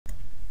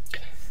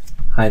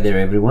Hi there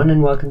everyone,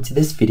 and welcome to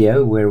this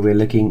video where we're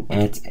looking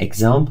at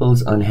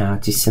examples on how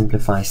to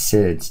simplify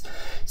surds.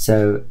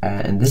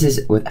 And this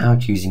is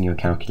without using your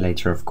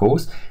calculator, of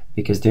course,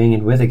 because doing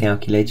it with a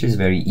calculator is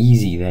very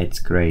easy. That's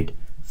grade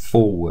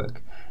 4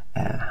 work.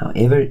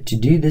 However, to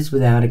do this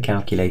without a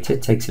calculator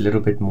takes a little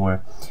bit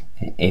more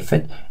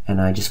effort, and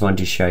I just want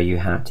to show you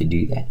how to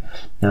do that.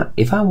 Now,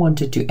 if I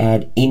wanted to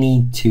add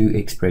any two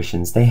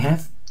expressions, they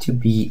have to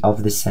be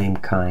of the same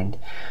kind.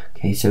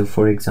 Okay, so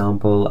for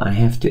example, I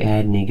have to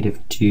add negative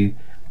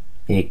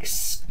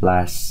 2x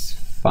plus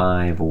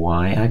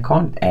 5y. I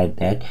can't add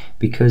that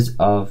because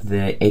of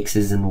the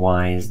x's and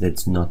y's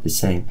that's not the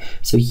same.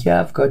 So here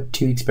I've got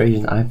two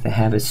expressions. I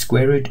have a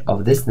square root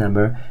of this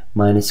number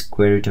minus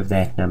square root of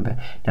that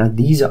number. Now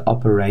these are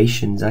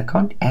operations. I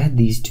can't add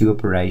these two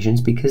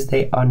operations because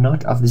they are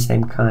not of the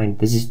same kind.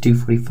 This is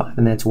 245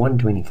 and that's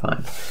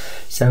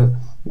 125. So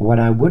what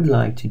I would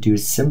like to do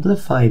is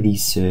simplify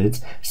these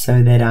surds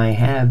so that I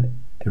have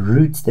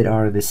roots that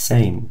are the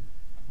same.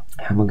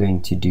 How am I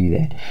going to do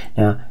that?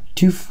 Now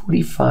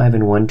 245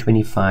 and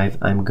 125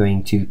 I'm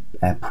going to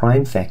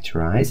prime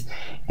factorize,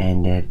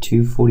 and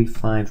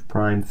 245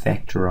 prime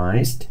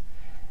factorized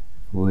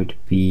would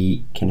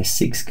be, can a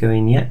 6 go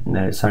in here?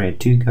 No, sorry, a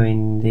 2 go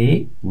in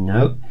there?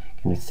 No.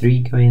 Can a 3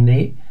 go in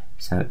there?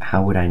 So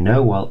how would I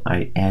know? Well,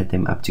 I add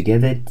them up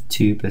together.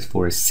 2 plus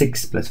 4 is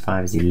 6, plus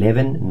 5 is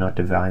 11, not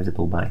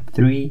divisible by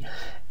 3.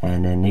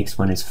 And the next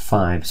one is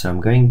 5. So I'm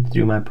going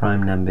through my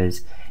prime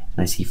numbers,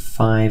 and I see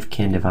 5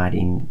 can divide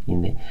in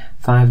there.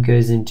 5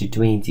 goes into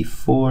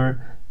 24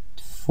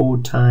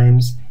 4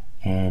 times,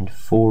 and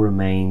 4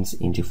 remains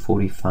into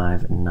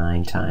 45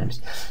 9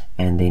 times.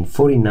 And then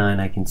 49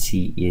 I can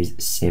see is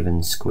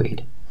 7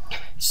 squared.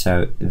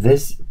 So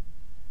this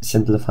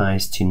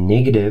simplifies to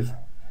negative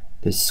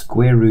the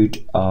square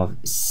root of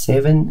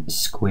 7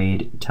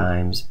 squared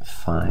times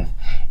 5.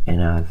 And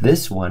now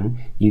this one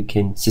you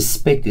can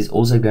suspect is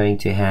also going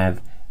to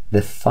have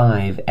the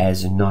 5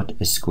 as not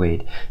a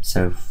squared.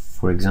 So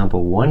for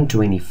example,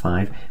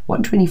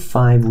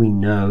 125 we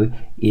know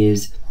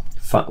is,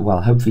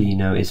 well, hopefully you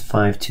know, is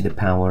 5 to the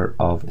power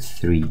of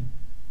 3.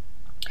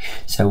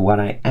 So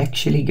what I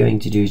actually going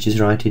to do is just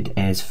write it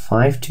as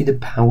 5 to the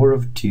power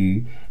of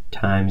 2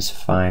 times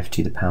 5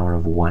 to the power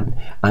of 1.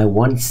 I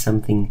want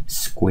something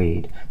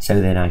squared so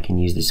that I can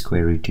use the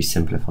square root to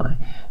simplify.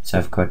 So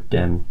I've got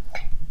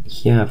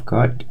here I've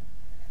got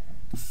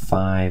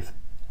 5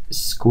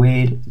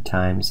 squared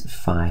times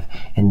 5,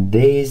 and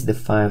there's the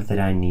 5 that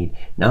I need.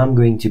 Now I'm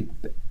going to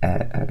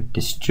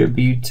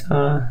distribute.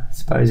 I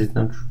suppose it's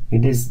not,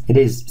 it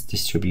is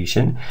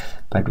distribution,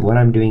 but what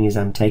I'm doing is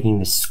I'm taking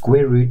the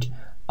square root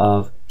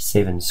of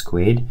 7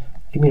 squared.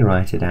 Let me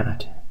write it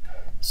out.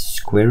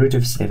 Square root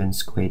of 7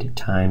 squared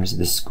times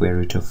the square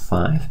root of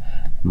 5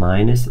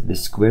 minus the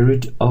square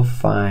root of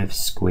 5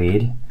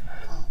 squared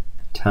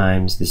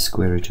times the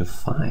square root of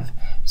 5.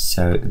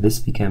 So this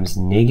becomes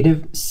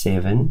negative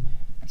 7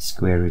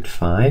 square root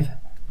 5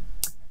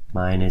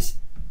 minus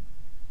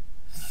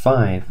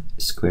 5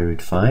 square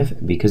root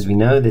 5, because we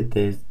know that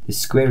the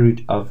square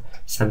root of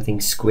something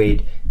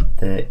squared,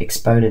 the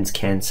exponents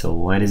cancel.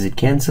 Why does it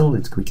cancel?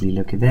 Let's quickly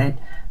look at that.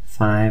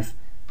 5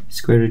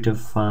 square root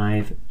of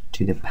 5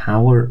 to the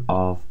power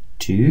of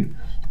 2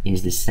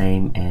 is the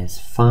same as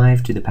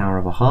 5 to the power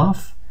of a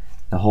half,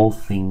 the whole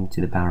thing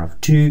to the power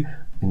of 2.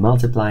 We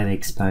multiply the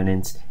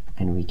exponents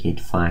and we get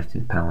 5 to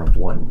the power of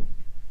 1.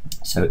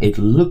 So it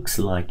looks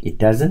like, it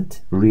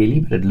doesn't really,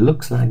 but it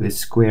looks like the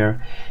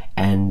square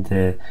and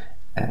the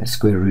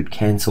square root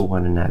cancel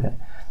one another,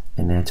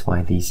 and that's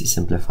why these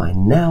simplify.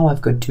 Now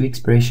I've got two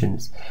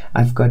expressions.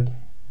 I've got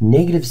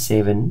negative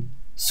 7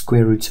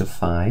 square roots of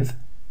 5,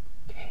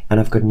 and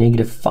I've got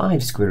negative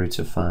 5 square roots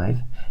of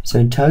 5. So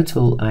in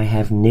total I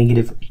have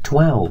negative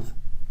 12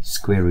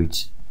 square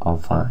roots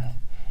of 5,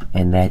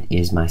 and that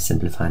is my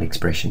simplified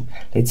expression.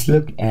 Let's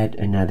look at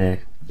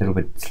another little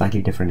bit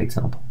slightly different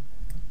example.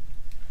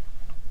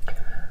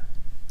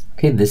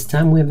 Okay, this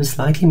time we have a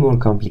slightly more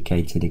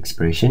complicated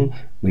expression.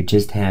 We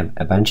just have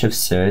a bunch of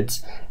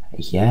surds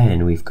here,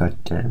 and we've got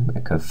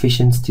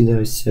coefficients to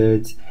those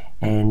surds.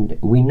 And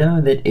we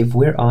know that if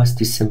we're asked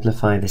to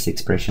simplify this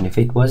expression, if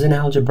it was an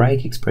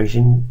algebraic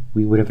expression,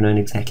 we would have known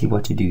exactly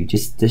what to do.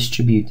 Just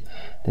distribute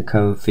the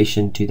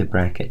coefficient to the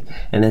bracket.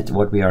 And that's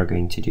what we are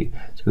going to do.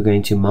 So we're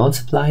going to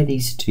multiply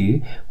these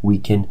two. We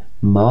can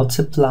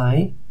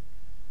multiply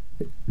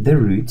the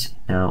root.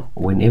 Now,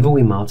 whenever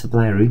we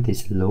multiply a root,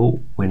 there's a law.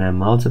 When I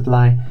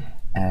multiply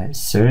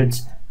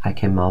surds, I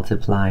can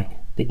multiply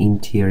the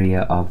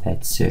interior of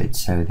that surd.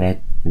 So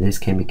that this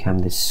can become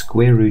the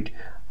square root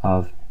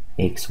of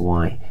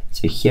xy.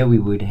 So here we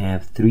would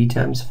have 3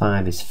 times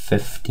 5 is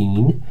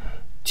 15,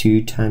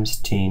 2 times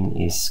 10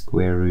 is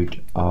square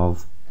root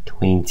of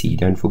 20.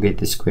 Don't forget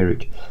the square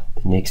root.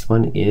 The next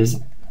one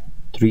is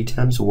 3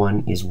 times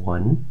 1 is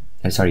 1.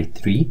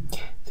 3.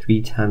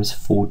 3 times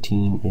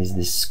 14 is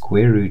the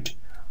square root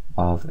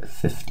of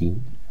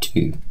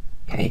 52.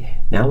 Okay,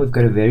 now we've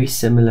got a very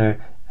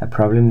similar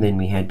problem than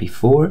we had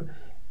before.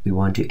 We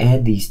want to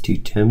add these two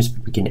terms,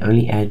 but we can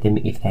only add them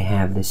if they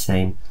have the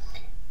same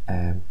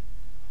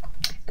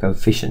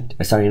coefficient,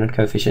 sorry, not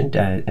coefficient,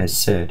 a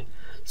surd.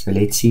 So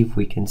let's see if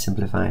we can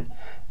simplify it.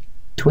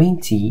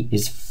 20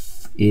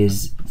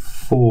 is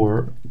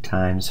 4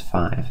 times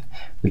 5,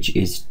 which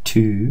is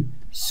 2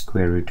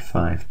 square root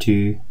 5.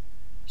 2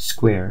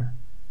 square,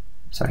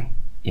 sorry,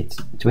 it's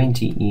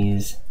 20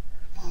 is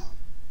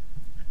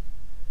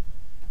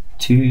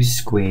 2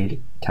 squared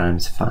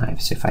times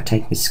 5. So if I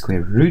take the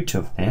square root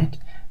of that,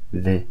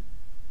 the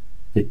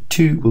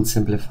 2 will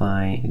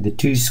simplify, the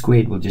 2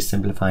 squared will just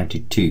simplify to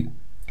 2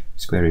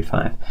 square root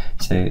 5.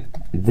 So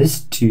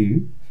this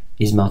 2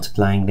 is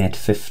multiplying that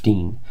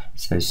 15.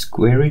 So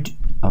square root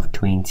of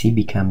 20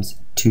 becomes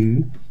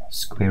 2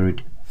 square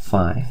root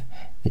 5.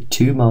 The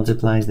 2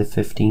 multiplies the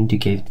 15 to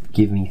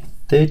give me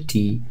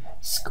 30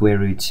 square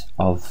roots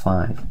of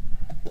 5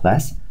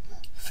 plus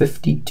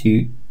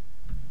 52.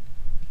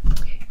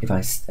 If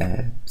I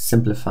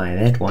simplify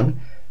that one,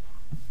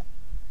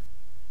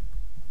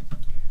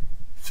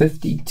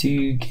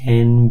 52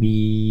 can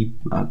be,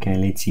 okay,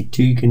 let's see,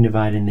 2 can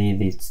divide in there,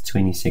 that's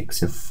 26,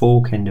 so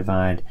 4 can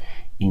divide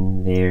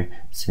in there,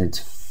 so it's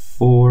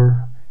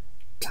 4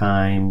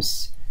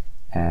 times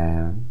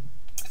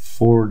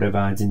 4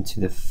 divides into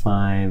the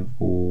 5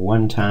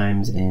 1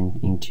 times, and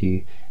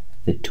into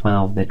the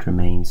 12 that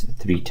remains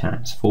 3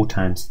 times. 4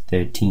 times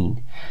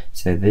 13.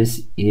 So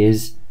this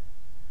is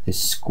the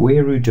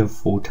square root of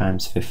 4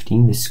 times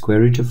 15. The square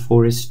root of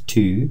 4 is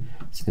 2,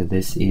 so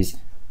this is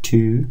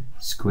 2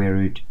 square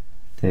root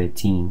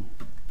 13.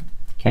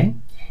 Okay,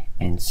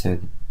 and so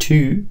the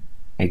 2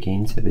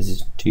 again, so this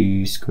is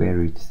 2 square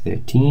root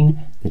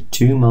 13. The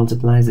 2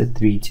 multiplies the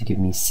 3 to give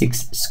me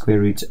 6 square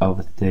roots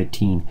of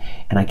 13.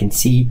 And I can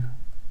see,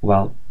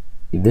 well,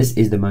 this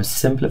is the most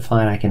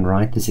simplified I can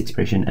write this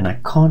expression, and I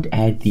can't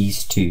add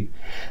these two.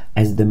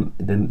 As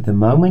the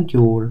moment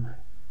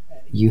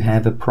you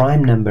have a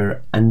prime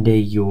number under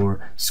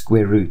your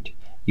square root,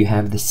 you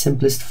have the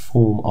simplest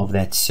form of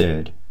that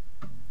surd.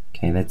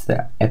 Okay, that's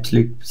the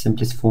absolute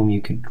simplest form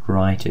you could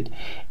write it.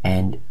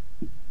 And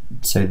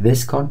so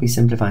this can't be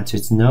simplified, so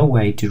it's no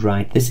way to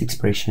write this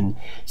expression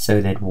so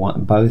that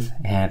both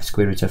have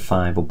square roots of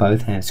 5 or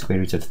both have square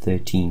roots of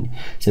 13.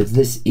 So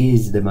this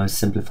is the most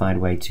simplified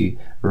way to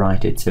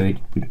write it. So it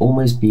would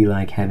almost be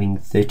like having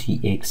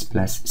 30x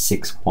plus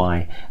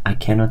 6y. I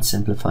cannot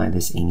simplify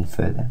this any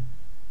further.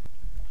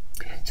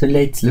 So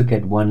let's look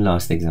at one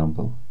last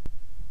example.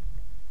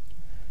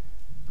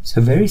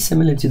 So very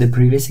similar to the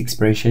previous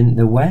expression,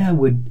 the way I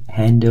would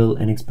handle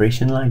an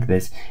expression like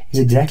this is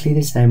exactly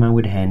the same I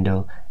would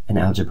handle an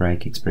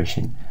algebraic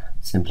expression.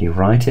 Simply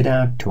write it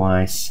out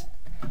twice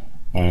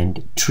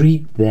and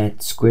treat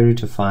that square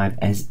root of 5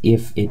 as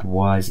if it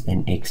was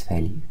an x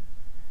value.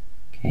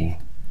 Okay,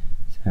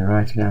 so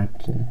write it out,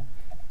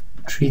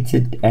 treat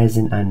it as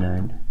an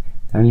unknown.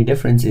 The only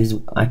difference is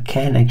I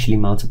can actually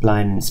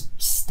multiply, and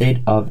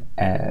instead of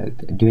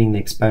doing the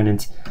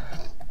exponents,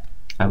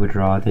 I would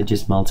rather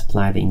just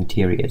multiply the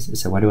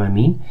interiors. So what do I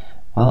mean?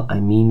 Well, I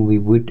mean we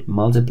would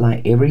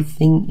multiply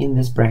everything in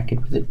this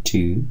bracket with a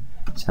 2.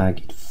 So I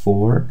get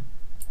 4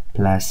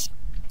 plus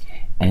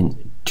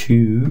and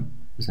 2.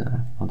 So I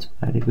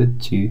multiplied it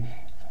with 2.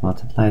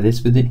 Multiply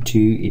this with a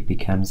 2, it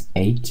becomes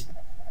 8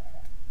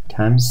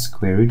 times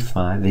square root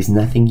 5. There's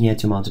nothing here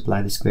to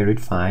multiply the square root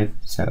 5,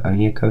 so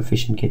only a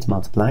coefficient gets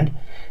multiplied.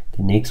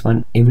 The next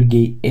one,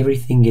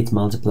 everything gets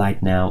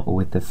multiplied now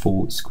with the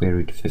 4 square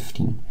root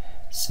 15.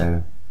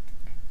 So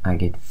I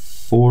get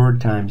 4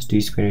 times 2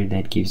 square root,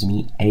 that gives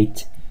me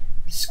 8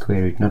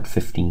 square root, not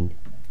 15,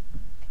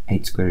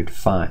 8 square root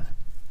 5.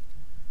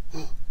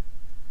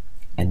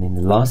 And then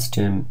the last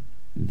term,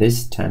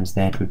 this times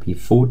that would be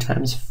 4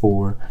 times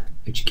 4,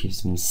 which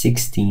gives me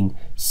 16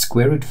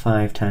 square root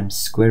 5 times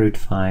square root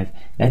 5.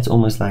 That's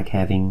almost like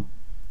having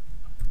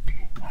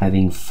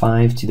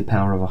 5 to the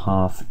power of a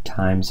half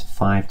times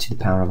 5 to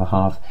the power of a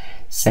half.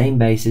 Same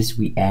basis,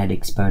 we add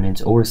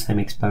exponents, or same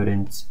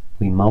exponents,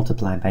 we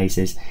multiply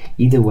bases.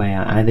 Either way,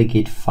 I either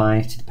get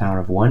 5 to the power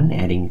of 1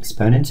 adding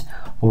exponents,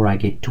 or I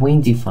get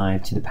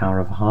 25 to the power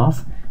of a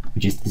half,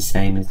 which is the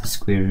same as the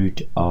square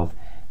root of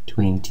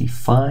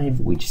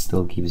 25, which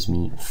still gives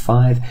me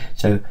 5.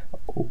 So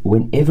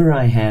whenever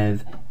I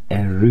have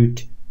a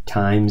root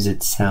times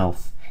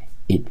itself,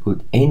 it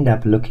would end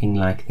up looking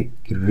like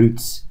the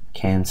roots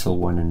cancel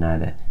one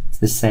another. It's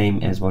the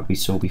same as what we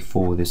saw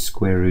before, the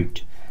square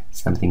root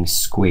something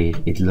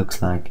squared. It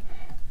looks like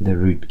the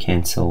root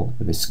cancel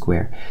the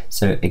square.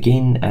 So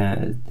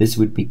again, this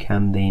would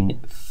become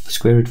then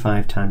square root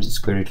 5 times the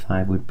square root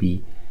 5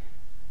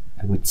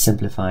 would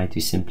simplify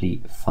to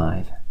simply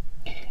 5.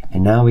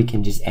 And now we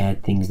can just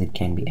add things that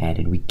can be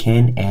added. We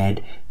can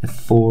add the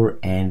 4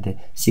 and the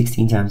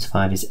 16 times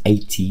 5 is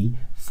 80.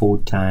 4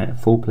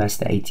 plus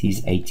the 80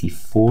 is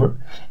 84.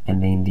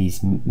 And then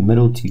these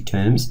middle two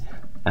terms,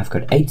 I've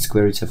got 8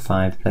 square roots of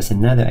 5 plus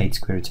another 8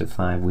 square roots of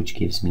 5, which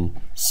gives me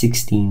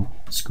 16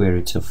 square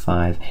roots of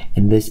 5.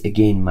 And this,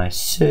 again, my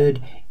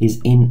surd is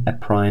in a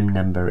prime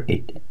number,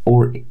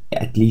 or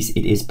at least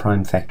it is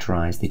prime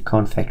factorized. It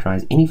can't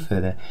factorize any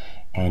further.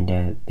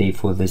 and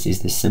therefore this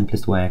is the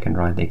simplest way I can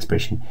write the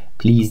expression.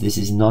 Please, this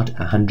is not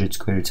 100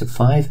 square roots of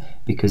 5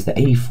 because the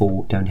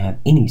 84 don't have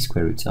any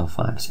square roots of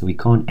 5, so we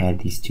can't add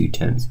these two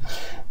terms.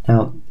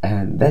 Now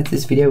that's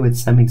this video with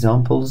some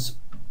examples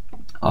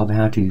of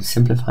how to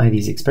simplify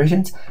these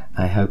expressions.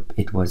 I hope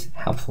it was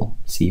helpful.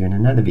 See you in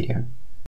another video.